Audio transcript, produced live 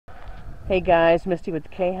Hey guys, Misty with the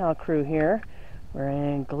Cahal crew here. We're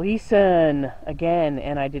in Gleeson again,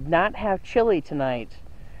 and I did not have chili tonight.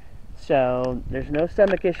 So there's no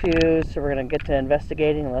stomach issues, so we're going to get to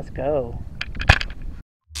investigating. Let's go.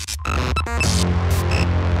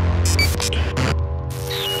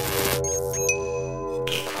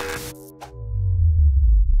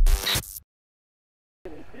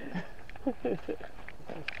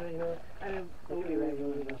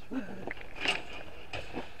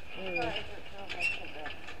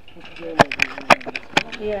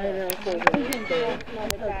 Yeah, I know.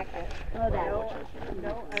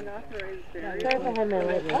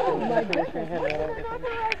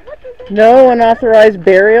 No unauthorized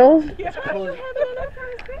burials? You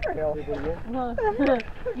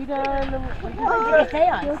done a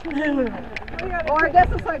seance. Or I guess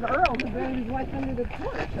it's like Earl who buried his wife under the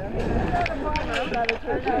porch. I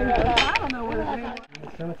don't know what it means. The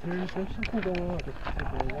cemetery, there's something going on with this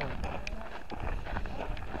particular one.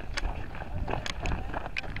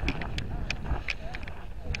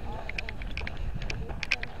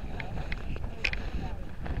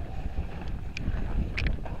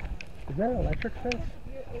 Is that an electric fence?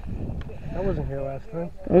 I wasn't here last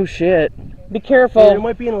time. Oh shit. Be careful. Yeah, there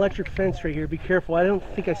might be an electric fence right here. Be careful. I don't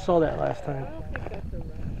think I saw that last time.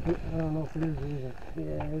 I don't know if it is or isn't.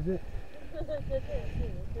 Yeah, is it?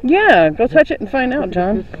 Yeah, go touch it and find out,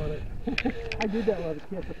 John. I did that when I was a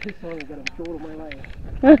kid. I piss on it and got a jolt of my life.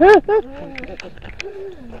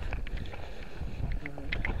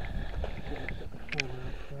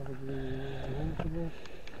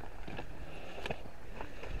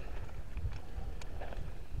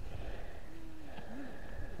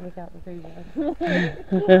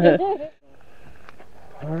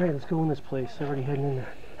 Alright, let's go in this place. I'm already heading in there.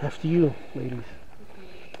 After you, ladies.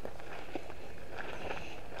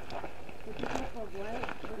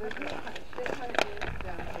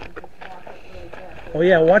 Oh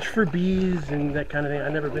yeah, watch for bees and that kind of thing.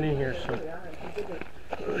 I've never been in here, so.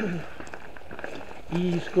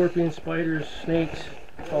 Bees, scorpions, spiders, snakes,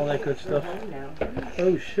 all that good stuff.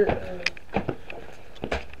 Oh shit.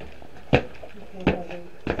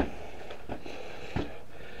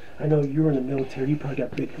 I know you were in the military. You probably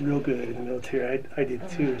got bit real good in the military. I did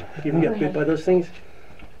too. You ever got bit by those things?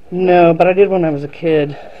 No, but I did when I was a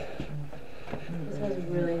kid.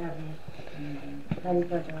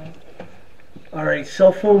 Alright,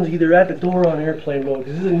 cell phones either at the door or on airplane mode,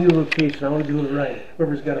 because this is a new location. I want to do it right.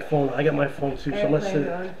 Whoever's got a phone, I got my phone too, so I'm going to sit.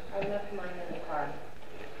 I left mine in the car.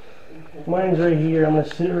 Mine's right here. I'm going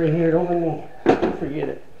to sit right here. Don't let me forget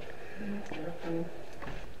it.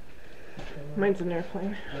 Mine's an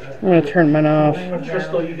airplane. I'm going to turn mine off. I trust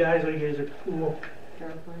all you guys. All you guys are cool.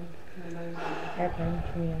 Airplane,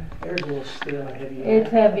 yeah. There's a little stale and heavy. It's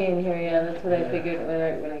heavy in here, yeah. That's what I figured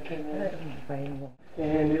when I came in.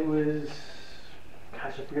 And it was,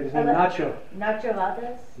 gosh, I forget his name. Nacho. Nacho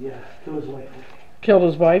Valdez? Yeah, killed his wife. Killed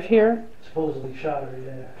his wife here? Supposedly shot her,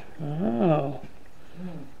 yeah. Oh.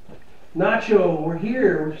 Nacho, we're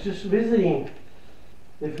here. We're just visiting.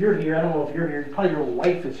 If you're here, I don't know if you're here. Probably your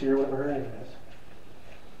wife is here, whatever her name is.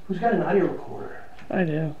 Who's got an audio recorder? I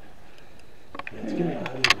do. Yeah, let's get an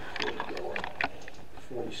audio recorder going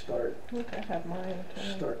before we start. Look, I have mine.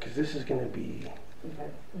 Because this is going to be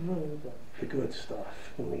the good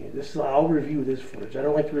stuff. I'll review this footage. I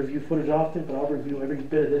don't like to review footage often, but I'll review every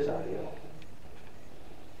bit of this audio.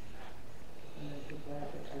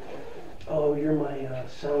 Oh, you're my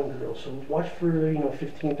sound girl, so watch for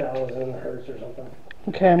 15,000 hertz or something.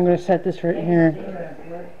 Okay, I'm going to set this right here.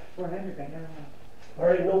 400 right now. All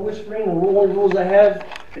right, no whispering. The only rules I have: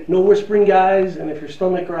 no whispering, guys. And if your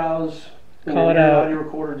stomach growls, call it out. Audio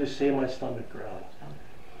recorder, just say my stomach growled.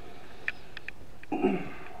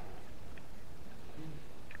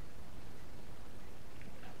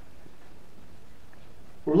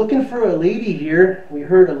 We're looking for a lady here. We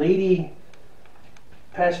heard a lady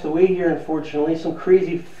passed away here, unfortunately. Some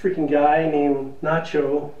crazy freaking guy named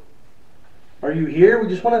Nacho. Are you here? We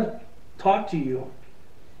just want to talk to you.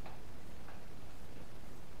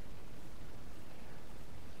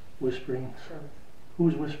 Whispering. Sure.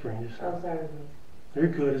 Who's whispering? Just Oh, sorry. You're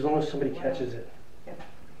good, as long as somebody catches it. Yep.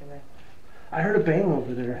 Okay. I heard a bang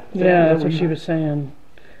over there. Yeah, that's what she was saying.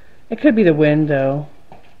 It could be the wind, though.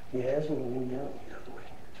 Yeah, it's a little windy out.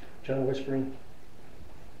 John whispering.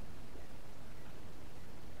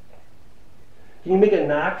 Can you make a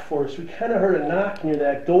knock for us? We kind of heard a knock near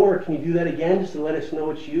that door. Can you do that again just to let us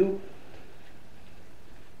know it's you?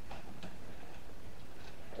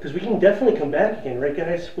 Because we can definitely come back again, right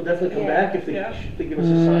guys? We'll definitely come back if they give us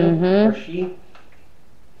a sign, or she.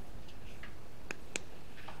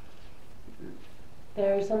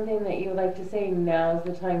 There there's something that you would like to say, now's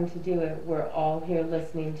the time to do it. We're all here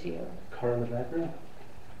listening to you. Car in the background.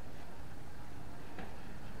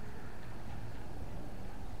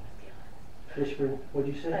 Fishburne,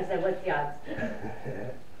 what'd you say? I said, what's the odds?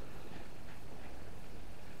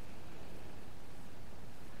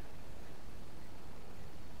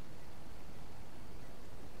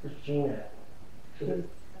 Where's Jean at?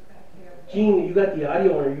 Jean, you got the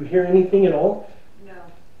audio on. Are you hearing anything at all? No.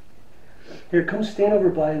 Here, come stand over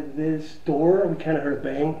by this door. We kind of heard a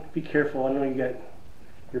bang. Be careful. I know you got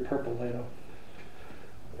your purple light on.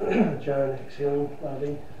 John, exhaling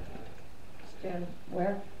loudly. Stand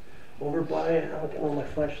where? Over by, I don't know where my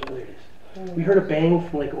flashlight is. We heard a bang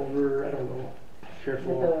from like over, I don't know.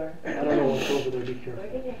 Careful. The door. I don't know what's over there. Be careful.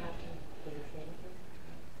 Where did it happen? Did it say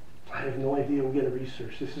anything? I have no idea. We got to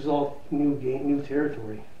research. This is all new game, new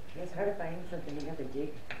territory. It's hard to find something. You have to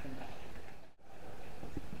dig.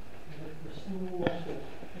 He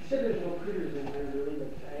said there's no critters in here really,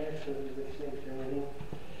 but I asked him if there's snakes or anything.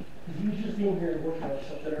 He was just in here working on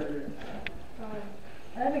something earlier.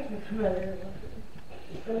 I think it's really.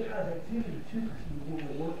 It's been kind of activity too, because he was in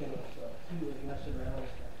here working on stuff too, like messing around with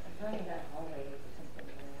stuff. I find that hallway is something.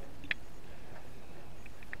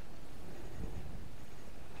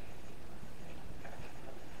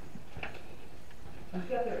 Who's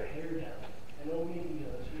got their hair down? I know maybe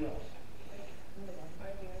who else?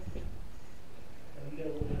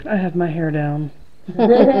 I have my hair down.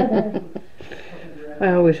 I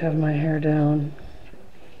always have my hair down.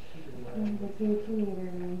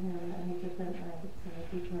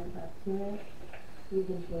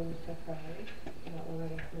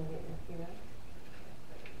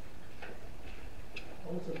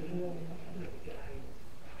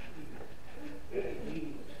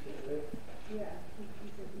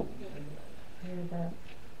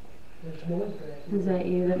 Is that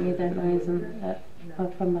you that made that noise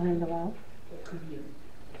up from behind the wall? She's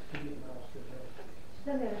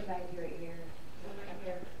on the other side of your ear.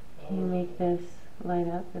 Can you make this light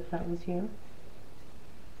up if that was you?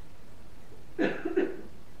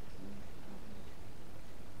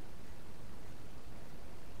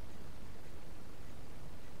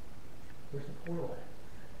 Where's the portal at?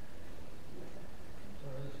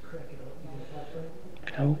 Let's crack it up. You want a flashlight?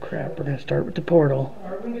 Oh crap, we're gonna start with the portal.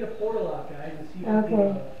 Alright, we can get a portal out, guys, and see if we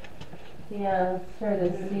Okay. Yeah, let's try to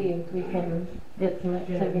see if we can get some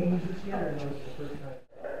activity.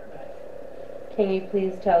 Can you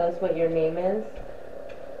please tell us what your name is?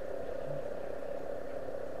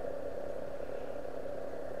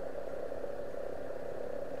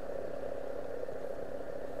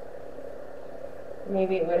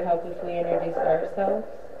 Maybe it would help if we introduced ourselves.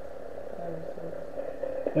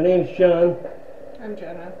 My name's John. I'm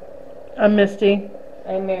Jenna. I'm Misty.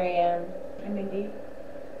 I'm Marianne. I'm Mindy.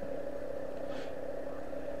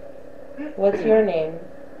 What's your name?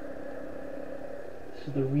 This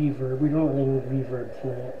is the reverb. We don't really need reverb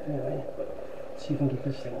tonight. Anyway, let's see if we can get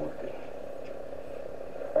this thing working.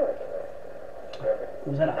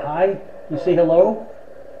 Was that a hi? You say hello?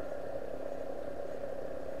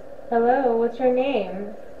 Hello, what's your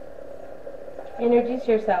name? Introduce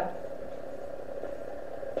yourself.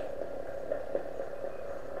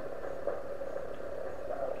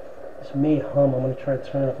 This may hum. I'm going to try to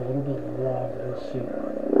turn it up a little bit louder. Let's see.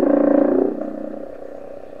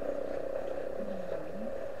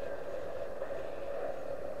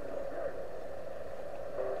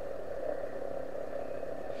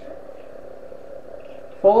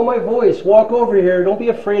 Follow my voice. Walk over here. Don't be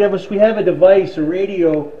afraid of us. We have a device, a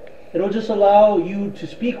radio. It'll just allow you to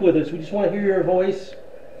speak with us. We just want to hear your voice.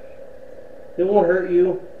 It won't hurt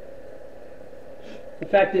you. In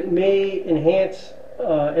fact, it may enhance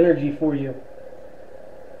energy for you.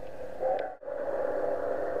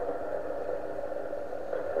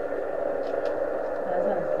 That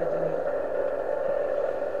sounds good to me.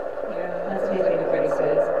 Yeah. That's usually pretty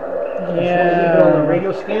good. Just leave it on the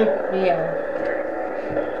radio scan Yeah.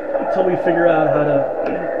 until we figure out how to.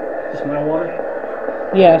 Is this my water?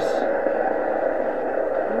 Yes.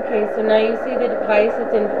 Okay, so now you see the device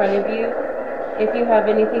that's in front of you. If you have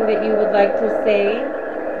anything that you would like to say,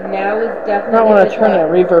 now is I definitely might want the to turn that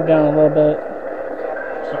time. reverb down a little bit.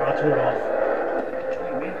 So I'll turn it off.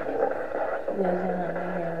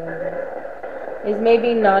 Is maybe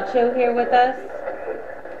Nacho here with us?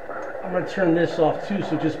 I'm going to turn this off too,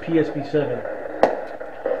 so just PSP7.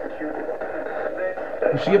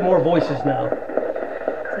 We should get more voices now.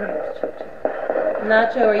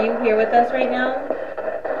 Nacho, are you here with us right now?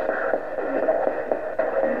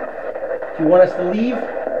 Do you want us to leave?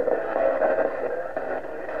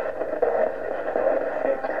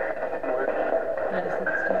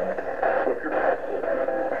 Madison's time.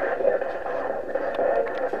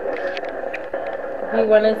 If you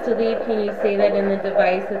want us to leave, can you say that in the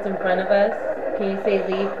device that's in front of us? Can you say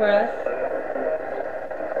leave for us?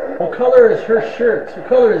 What color is her shirt? What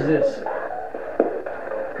color is this?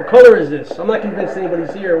 What color is this? I'm not convinced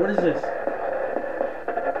anybody's here. What is this?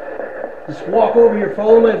 Just walk over here,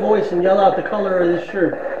 follow my voice, and yell out the color of this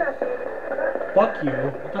shirt. Fuck you. I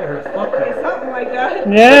thought I heard fuck you. Something like that.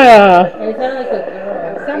 Yeah. And it sounded like a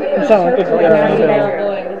girl. Somebody It was sounded like a choked girl. on Like that. a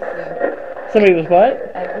male voice. Somebody was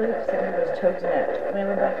what? I believe someone was choked in it. When I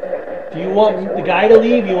went back there. Do you want the guy to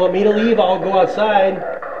leave? You want me to leave? I'll go outside.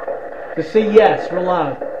 Just say yes, real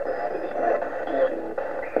loud.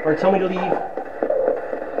 Or tell me to leave.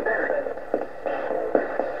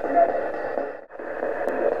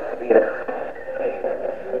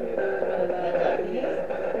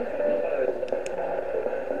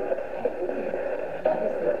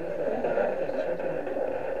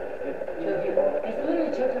 I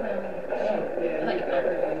literally choked on my own. Like, out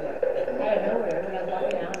of nowhere when I was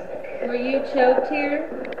walking out. Were you choked here?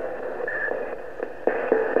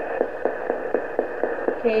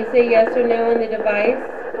 Can you say yes or no on the device?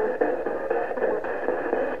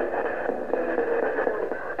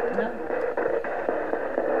 No.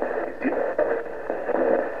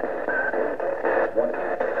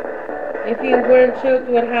 If you weren't choked,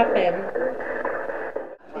 what happened?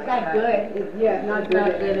 It's not good. Yeah, not It's not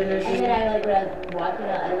good. good And energy. then I, like, when I was walking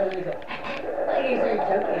out, I literally go, like, I started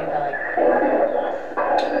choking and felt like,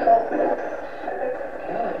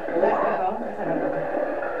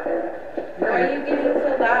 Why are you getting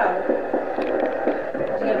so loud?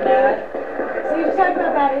 Did you get mad? so you're talking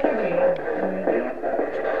about that energy.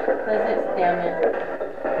 Because it's damage.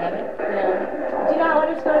 Damn it. Yeah. Do you not want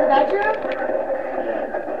us to go to the bedroom?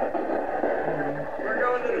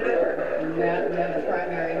 Yeah, the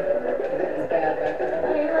primary. It's bad back there.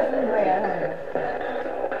 Oh, you're listening to me. I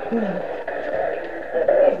don't know.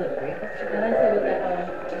 And I said, what the hell?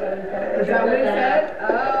 Is that what he said? I Oh.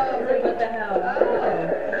 said, what the hell? Oh.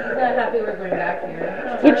 He's not happy we're going back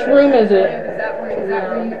here. Which room is it? Is that where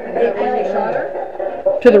you shot her?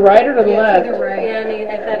 To the right or to the Yeah, left? to the right. Yeah, and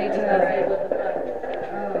I thought he just said, what the fuck?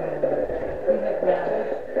 Oh. He's like, mad.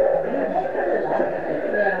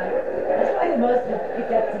 Yeah. That's probably the most we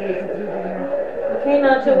picked up today since you've been here. Okay,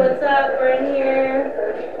 Nacho, what's up? We're in here.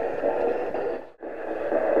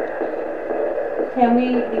 Can we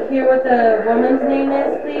hear what the woman's name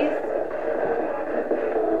is, please?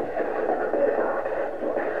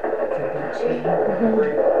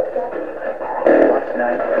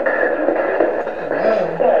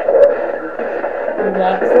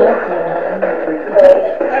 Black stuff going on.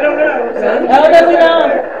 I don't know. Oh, that went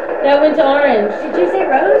off. That went to orange. Did you say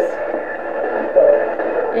Rose?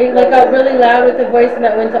 It like got really loud with the voice and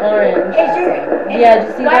that went to orange. Is your Yeah, did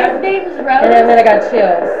you see wife's that? name is Rose? And then I got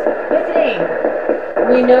chills. What's the name?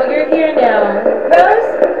 We know you're here now. Rose?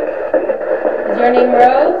 Is your name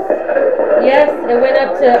Rose? Yes, it went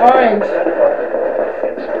up to orange.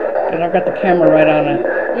 And I've got the camera right on it.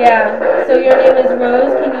 Yeah. So your name is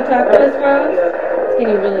Rose. Can you talk to us, Rose? It's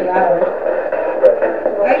getting really loud.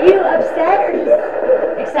 Are you upset or just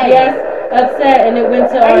excited? Yes, upset, and it went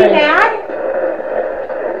to Are orange. you mad?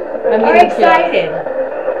 I'm Or getting chills. excited?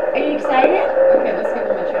 Are you excited? Okay, let's give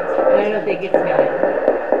him a chance. I don't think it's mad.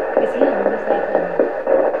 It's him, just like him.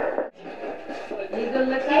 You good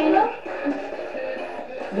looking?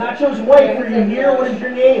 Nacho's wife, are you here? What is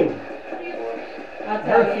your name? I'll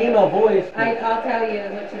Her tell you. female voice. I'll tell you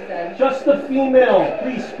what she said. Just the female,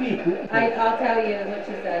 please speak. I'll tell you what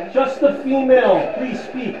she said. Just the female, please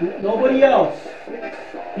speak. Nobody else.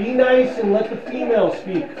 Be nice and let the female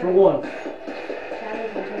speak for once.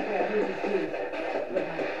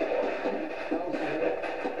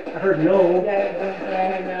 I heard no.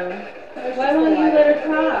 Yeah, I know. Why won't you let her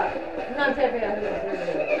talk? I'm not saying I'm going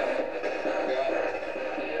to do it.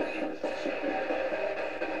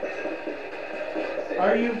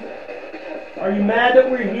 Are you mad that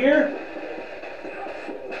we're here?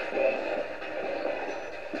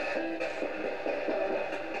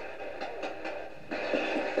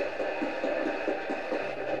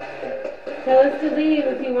 Tell us to leave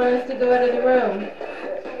if you want us to go out of the room.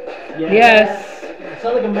 Yeah. Yes. It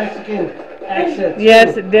sounded like a Mexican accent.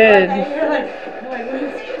 Yes, it did.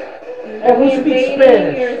 Oh, who We speaks invading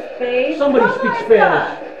Spanish? your space. Somebody speaks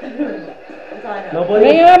Spanish. That's all I know. Nobody?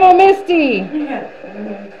 Me llamo Misty.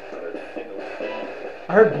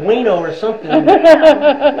 I heard bueno or something. Does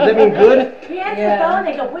that mean good? He answers Yeah. the phone,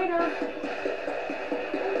 they go, bueno.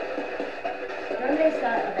 ¿Dónde está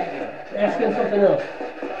el bedroom? Ask him something else.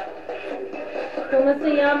 ¿Cómo se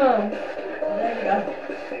llama? There you go.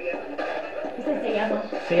 He said, se llama.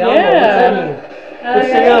 Se llama, Yeah. what's that mean? Pues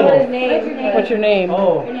se I don't know what his llama. name. What's your name?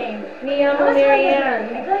 Oh. Your name. Me llamo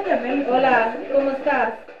Marianne. I feel like I've been Hola, ¿cómo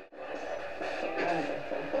estás?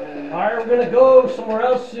 Alright, we're gonna go somewhere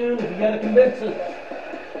else soon. If you gotta convince us.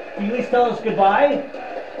 Can you at least tell us goodbye?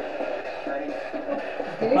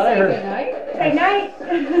 Did he Thought I say heard- goodnight? Say night.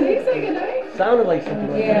 Did he say goodnight? Sounded like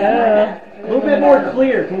something like that. Yeah. A little bit more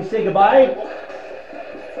clear. Can you say goodbye?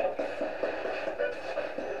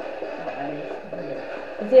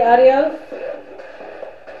 Is it adios?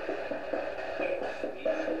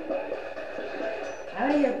 I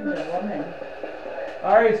want to hear from the woman.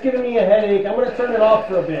 Alright, it's giving me a headache. I'm gonna turn it off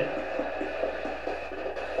for a bit.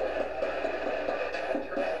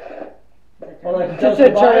 Hold on, can you tell us Just said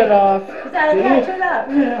turn goodbye? it off. Is that okay? Turn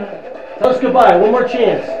up. Tell us goodbye. One more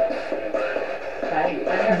chance.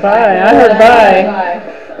 Bye. I heard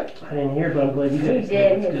bye. I didn't hear it, but I'm glad you He did.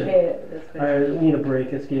 did That's his good. bit. Alright, we need a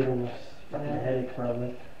break. It's giving us a fucking headache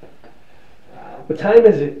probably. What time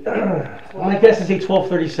is it? My guess is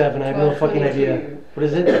 12:37. I have no fucking idea. What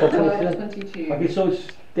is it? 12:22? 22. Okay, so it's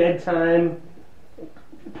dead time,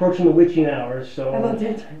 approaching the witching hours. So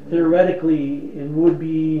theoretically, it would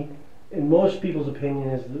be, in most people's opinion,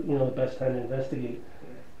 is the best time to investigate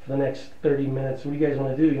for the next 30 minutes. What do you guys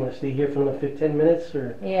want to do? You want to stay here for another 10 minutes,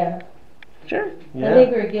 or Yeah. Sure. I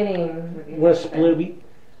think we're getting. You want to split?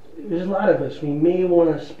 There's a lot of us. We may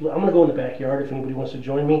want to split. I'm gonna go in the backyard if anybody wants to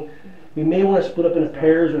join me. We may want to split up into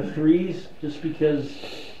pairs or threes, just because.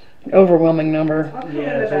 Overwhelming number. I'll come Yeah,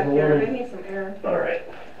 in the it's backyard. I overwhelming. need some air. All right,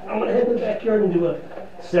 I'm gonna head to the backyard and do a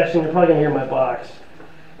session. You're probably gonna hear my box.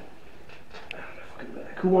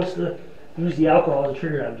 Who wants to use the alcohol as a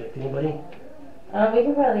trigger object? Anybody? We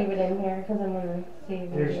can probably leave it in here because I'm gonna see.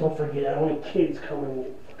 Here, just don't forget. I don't want kids coming and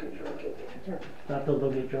get fucking drunk. Not that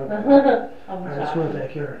they'll get drunk. All right, let's go in the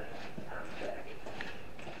backyard.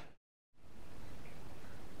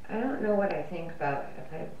 I don't know what I think about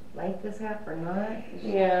if I like this app or not.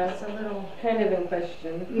 Yeah, It's a little. kind of in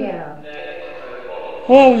question. Yeah.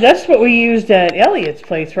 Well, that's what we used at Elliot's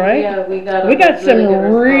place, right? Yeah, we got. We got some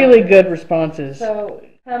really good responses. So,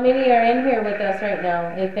 how many are in here with us right now,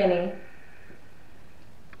 if any?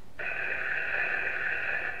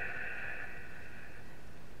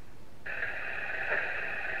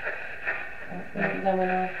 That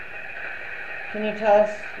went off. Can you tell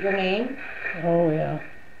us your name? Oh, yeah.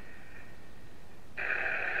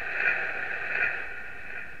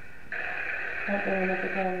 Oh, there went up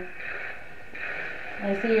again.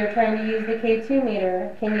 I see you're trying to use the K2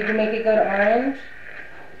 meter. Can you make it go to orange?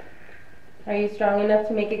 Are you strong enough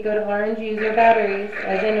to make it go to orange? Use your batteries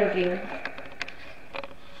as energy.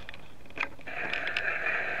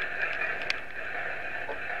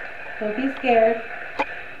 Don't be scared.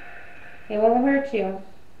 It won't hurt you.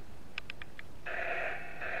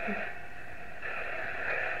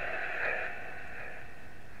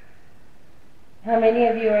 How many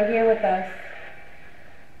of you are here with us?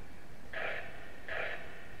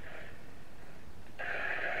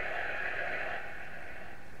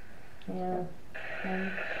 Yeah.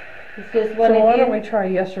 It's just one So of why you. don't we try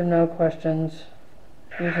yes or no questions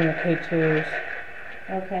using the K2s?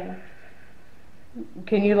 Okay.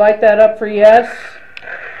 Can you light that up for yes?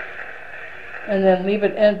 And then leave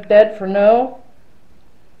it dead for no?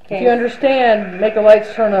 If Okay. you understand, make the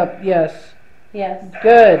lights turn up yes. Yes.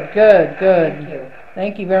 Good, good, good. Thank you.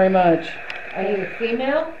 Thank you very much. Are you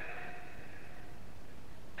female?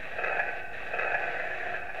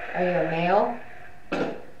 Are you a male?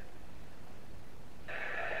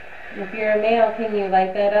 If you're a male, can you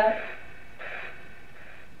light that up?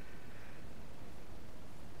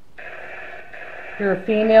 If you're a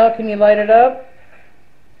female, can you light it up?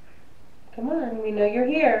 Come on, we know you're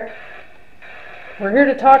here. We're here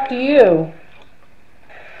to talk to you.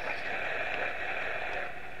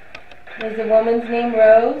 Is the woman's name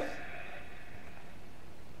Rose?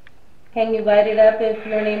 Can you light it up if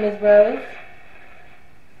your name is Rose?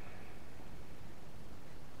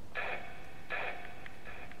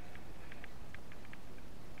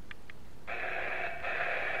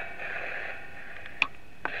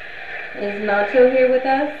 Is Nacho here with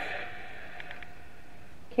us?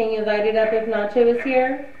 Can you light it up if Nacho is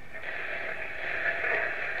here?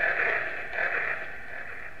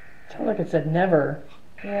 Sounds like it said never.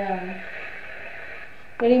 Yeah.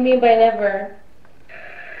 What do you mean by never?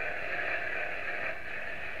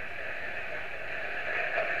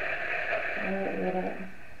 Lit up.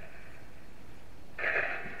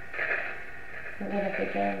 It lit up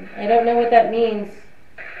again. I don't know what that means.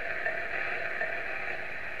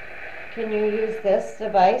 Can you use this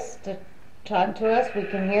device to talk to us? We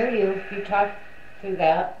can hear you if you talk through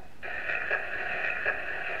that.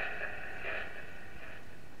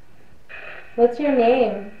 What's your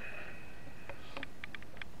name?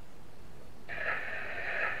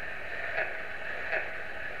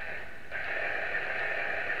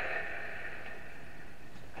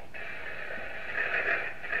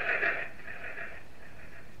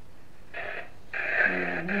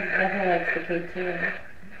 He definitely likes the K2.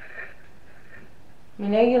 We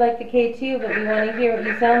know you like the K2, but we want to hear what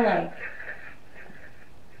you sound like.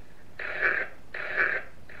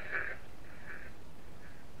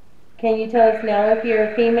 Can you tell us now if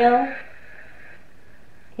you're a female?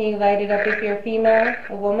 Can you light it up if you're a female,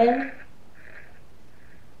 a woman?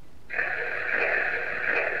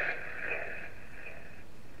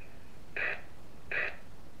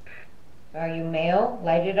 Are you male?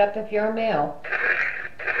 Light it up if you're a male.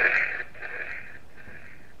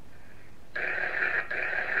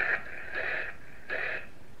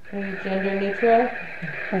 Are you gender neutral?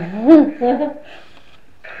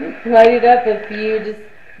 Light it up if you just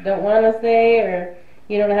don't want to say or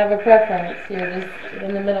you don't have a preference. You're just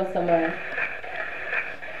in the middle somewhere.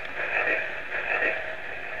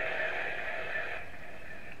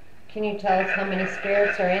 Can you tell us how many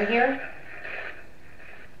spirits are in here?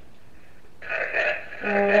 Oh,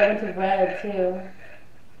 that went to red too.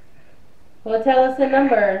 Well, tell us a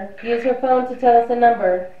number. Use your phone to tell us a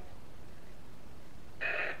number.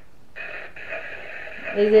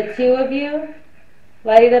 Is it 2 of you?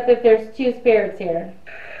 Light it up if there's 2 spirits here.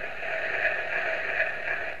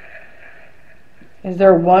 Is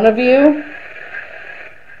there one of you?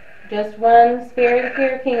 Just one spirit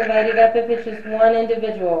here? Can you light it up if it's just one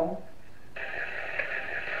individual?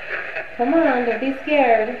 Come on, don't be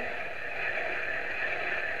scared.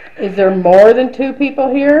 Is there more than 2 people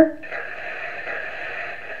here?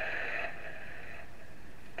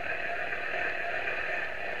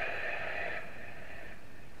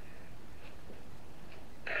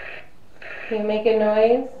 Can you make a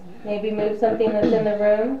noise? Maybe move something that's in the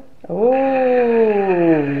room?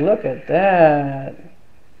 Oh, look at that.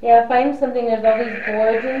 Yeah, find something. There's all these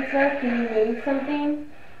boards and stuff. Can you move something?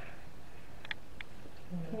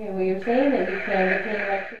 Okay, well, you're saying that you can. But can you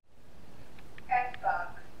like... Xbox.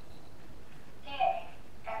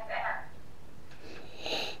 KFM.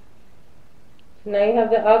 Now you have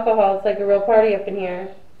the alcohol. It's like a real party up in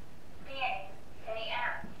here.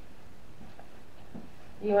 BAAM.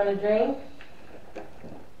 You want a drink?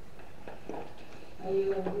 Are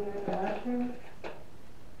you in here in the bathroom?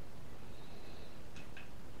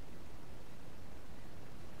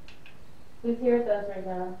 Who's here with us right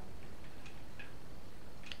now?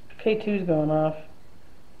 K2's going off.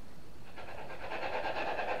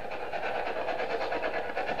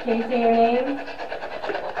 Can you say your name?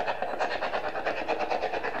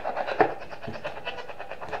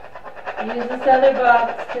 Use this other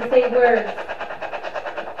box to say words.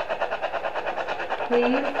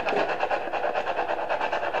 Please?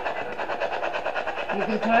 You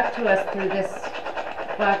can talk to us through this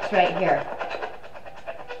box right here.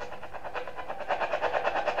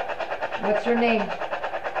 What's your name?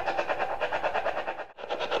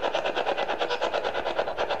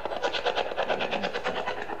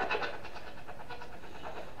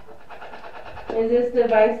 Is this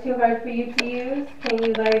device too hard for you to use? Can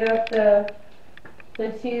you light up the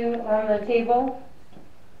 2 on the table?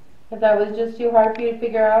 If that was just too hard for you to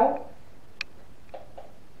figure out?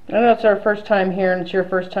 I know it's our first time here, and it's your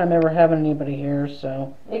first time ever having anybody here,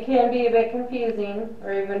 so. It can be a bit confusing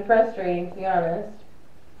or even frustrating, to be honest.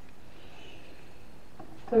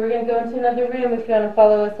 So we're going to go into another room if you want to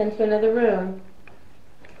follow us into another room.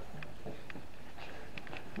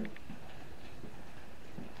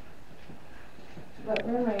 What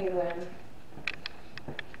room are you in?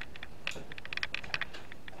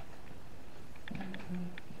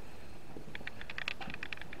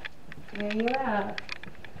 Where you at?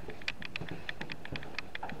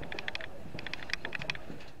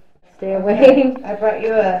 Stay away. I brought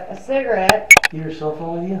you a cigarette. You have your cell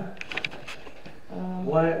phone with you?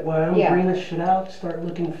 While I'm yeah. bringing this shit out, start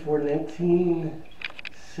looking for 1970s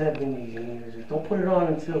music. Don't put it on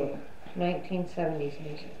until 1970s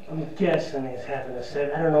music. I'm guessing it's happened in the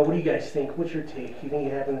 70s. I don't know. What do you guys think? What's your take? You think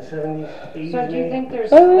it happened in the 70s, 80s? So do you think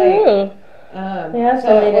there's Oh, Yeah,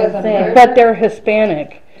 so they it didn't wasn't say. her? but they're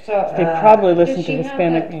Hispanic. So They probably does listen she to have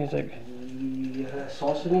Hispanic that- music. Yeah,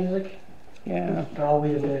 salsa music? Yeah. I'll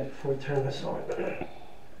wait a minute before we turn this on.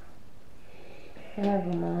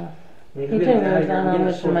 Never mind. Maybe You we turn got yours on, a I'll sore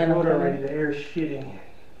listen to mine throat over. already. The air's shitting.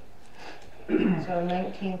 So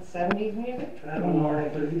 1970s music? I don't know,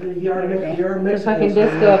 but you already There's mixing fucking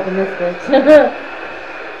this, disco up in this bitch.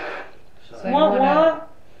 So you What, wanna-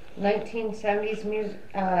 what? 1970s music,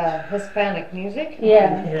 Hispanic music?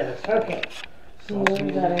 Yeah. Yes. Okay. Salsa You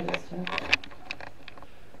music. got it this one.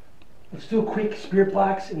 Let's do a quick spirit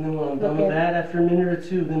box, and then when I'm done with that, after a minute or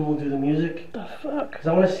two, then we'll do the music. The fuck? Because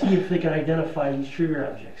I want to see if they can identify these trigger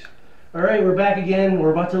objects. Alright, we're back again.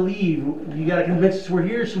 We're about to leave. You got to convince us we're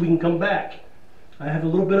here so we can come back. I have a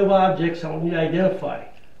little bit of objects I want you to identify.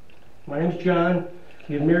 My name's John.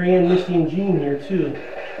 We have Marianne, Misty, and Jean here too.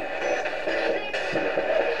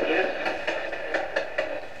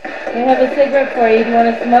 We have a cigarette for you. Do you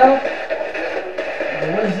want to smoke?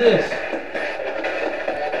 What is this?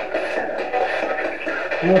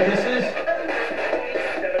 You know what this is?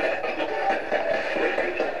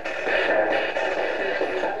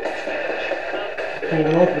 Can't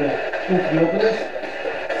even open it. Can you open this?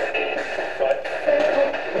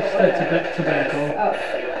 What's that tobacco?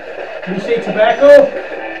 Oh. Can you say tobacco?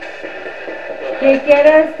 Jake, get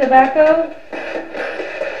us tobacco?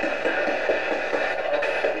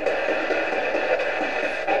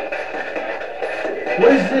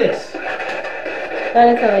 What is this?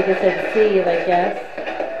 That sounded like it said C, like yes.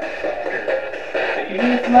 Do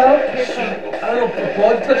you smoke? I don't know if a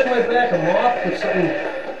bug touched my back, a moth, or something.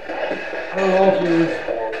 I don't know if it was.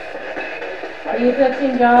 Are you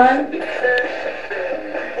touching John?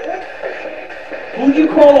 Who'd you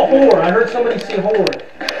call a whore? I heard somebody say whore.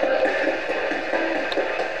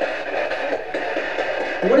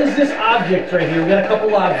 What is this object right here? We got a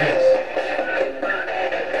couple objects.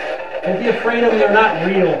 Don't be afraid of them, they're not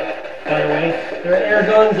real, by the way. They're air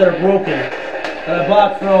guns that are broken, that I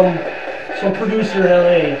bought from some producer in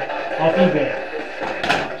LA off eBay.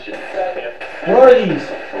 What are these?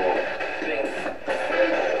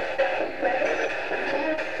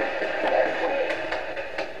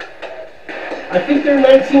 I think they're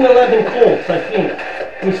 1911 Colts, I think.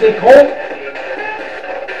 Can you say Colt?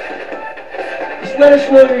 Just let us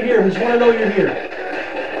know you're here. We just want to know you're here.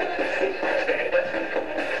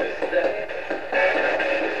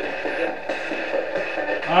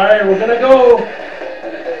 Alright, we're gonna go.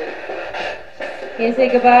 Can you say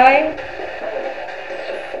goodbye?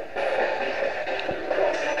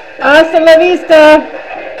 Hasta la vista.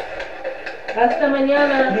 Hasta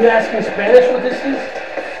mañana. You ask in Spanish what this is?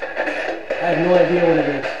 I have no idea what it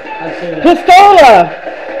is. I'd say that. Pistola.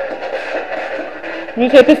 You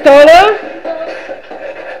say pistola?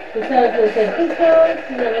 It sounds like it said pistol.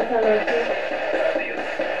 No, that sounded like it.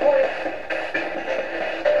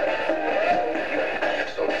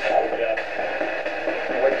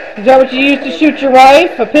 Is that what you used to shoot your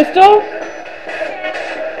wife? A pistol?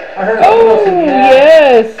 I heard Oh,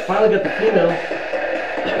 yes. Finally got the female.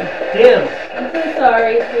 Damn. I'm so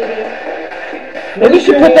sorry, sweetie. Maybe you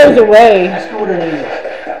should put those away. Ask her what her name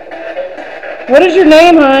is. What is your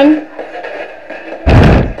name, hon?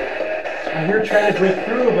 I hear her trying to break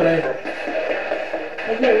through, but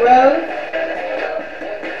Is it Rose?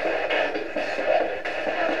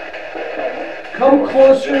 come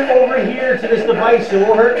closer over here to this device. It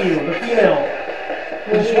won't hurt you, the female.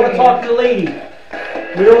 We just want to talk to the lady.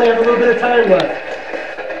 We only have a little bit of time left.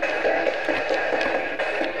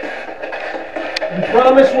 We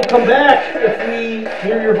promise we'll come back if we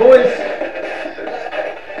hear your voice.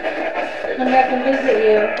 Come back and visit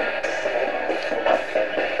you.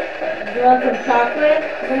 Do you want some chocolate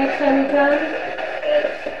the next time you come?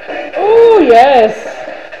 Oh, yes.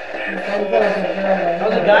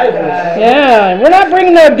 How's the guy voice? Yeah, we're not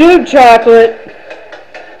bringing no dude chocolate.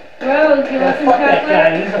 Rose, you want some Fuck that guy.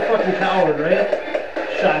 chocolate? He's a fucking coward, right?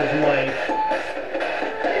 Shot his wife.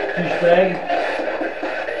 Douchebag.